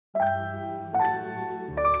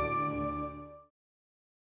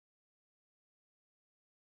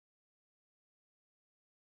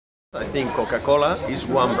I think Coca-Cola is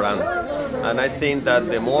one brand, and I think that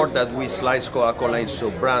the more that we slice Coca-Cola into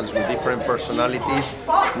brands with different personalities,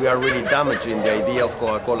 we are really damaging the idea of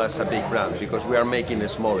Coca-Cola as a big brand, because we are making it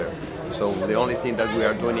smaller. So the only thing that we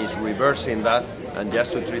are doing is reversing that, and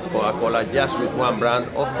just to treat Coca-Cola just with one brand,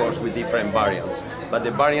 of course with different variants. But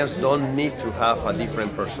the variants don't need to have a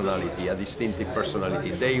different personality, a distinctive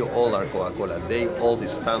personality. They all are Coca-Cola. They all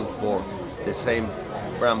stand for the same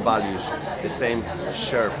brand values, the same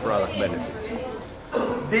shared product benefits.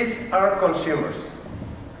 These are consumers.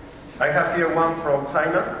 I have here one from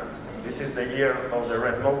China. This is the year of the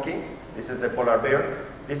red monkey. This is the polar bear.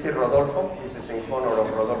 This is Rodolfo. This is in honor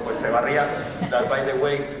of Rodolfo Echevarria, that, by the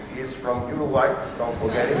way, is from Uruguay. Don't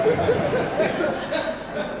forget it.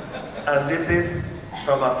 And this is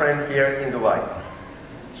from a friend here in Dubai.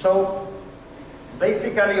 So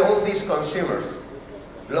basically all these consumers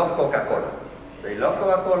love Coca-Cola. They love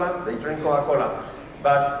Coca-Cola, they drink Coca-Cola,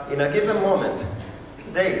 but in a given moment,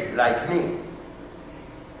 they, like me,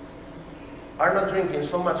 are not drinking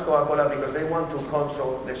so much Coca-Cola because they want to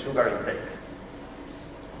control the sugar intake.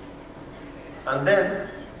 And then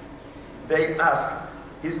they ask,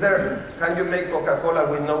 can you make Coca-Cola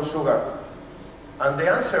with no sugar? And the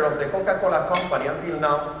answer of the Coca-Cola company until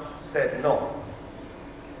now said no.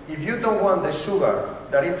 If you don't want the sugar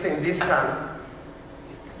that is in this can,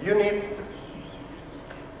 you need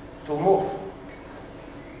to move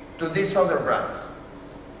to these other brands.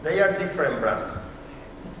 They are different brands.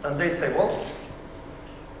 And they say, well,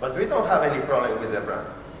 but we don't have any problem with the brand.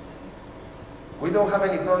 We don't have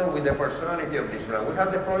any problem with the personality of this brand. We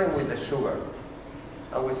have the problem with the sugar.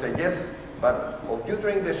 And we say, yes, but if you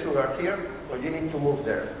drink the sugar here, well, you need to move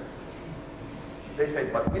there. They say,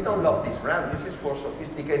 but we don't love this brand. This is for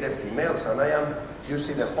sophisticated females, and you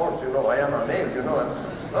see the horns, I am a male, And,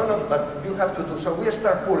 no, but you have to do. So we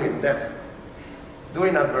start pulling them,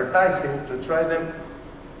 doing advertising to try them,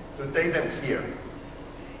 to take them here.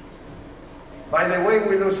 By the way,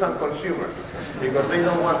 we lose some consumers because they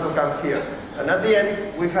don't want to come here. And at the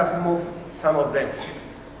end, we have moved some of them.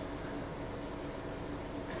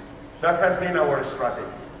 That has been our strategy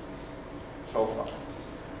so far.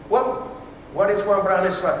 Well, what is one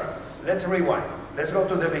brand strategy? Let's rewind. Let's go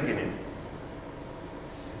to the beginning.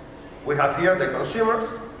 We have here the consumers,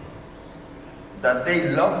 that they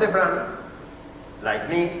love the brand, like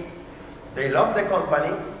me. They love the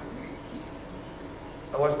company.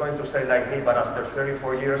 I was going to say like me, but after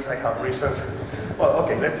 34 years I have reasons. Well,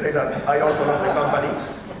 okay, let's say that I also love the company.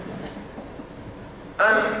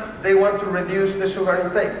 And they want to reduce the sugar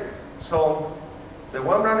intake. So the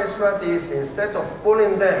one brand strategy is, instead of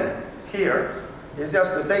pulling them here, is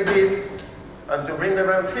just to take this and to bring the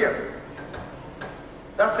brands here.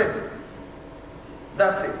 That's it.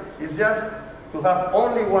 That's it. It's just to have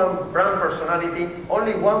only one brand personality,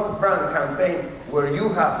 only one brand campaign where you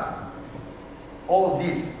have all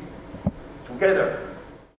these together.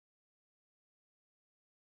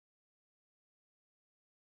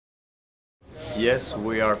 Yes,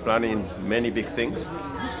 we are planning many big things,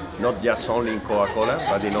 not just only in Coca-Cola,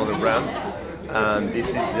 but in other brands. And this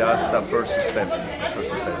is just a first step.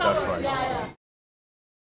 That's right.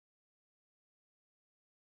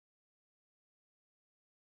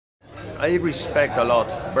 I respect a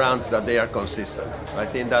lot brands that they are consistent. I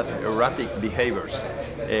think that erratic behaviors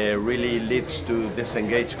really leads to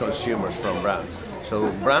disengaged consumers from brands.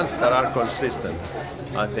 So brands that are consistent,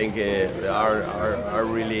 I think, are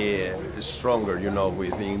really stronger,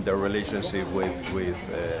 within their relationship with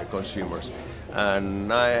consumers.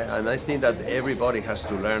 And I think that everybody has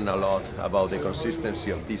to learn a lot about the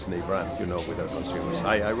consistency of Disney brand, with their consumers.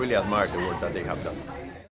 I really admire the work that they have done.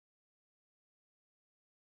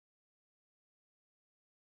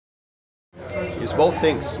 It's both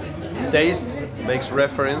things. Taste makes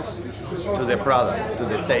reference to the product, to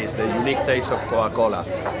the taste, the unique taste of Coca-Cola.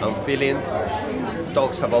 And feeling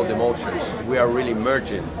talks about emotions. We are really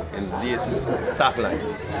merging in this tagline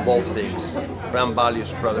both things: brand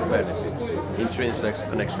values, product benefits, intrinsics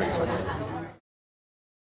and extrinsics.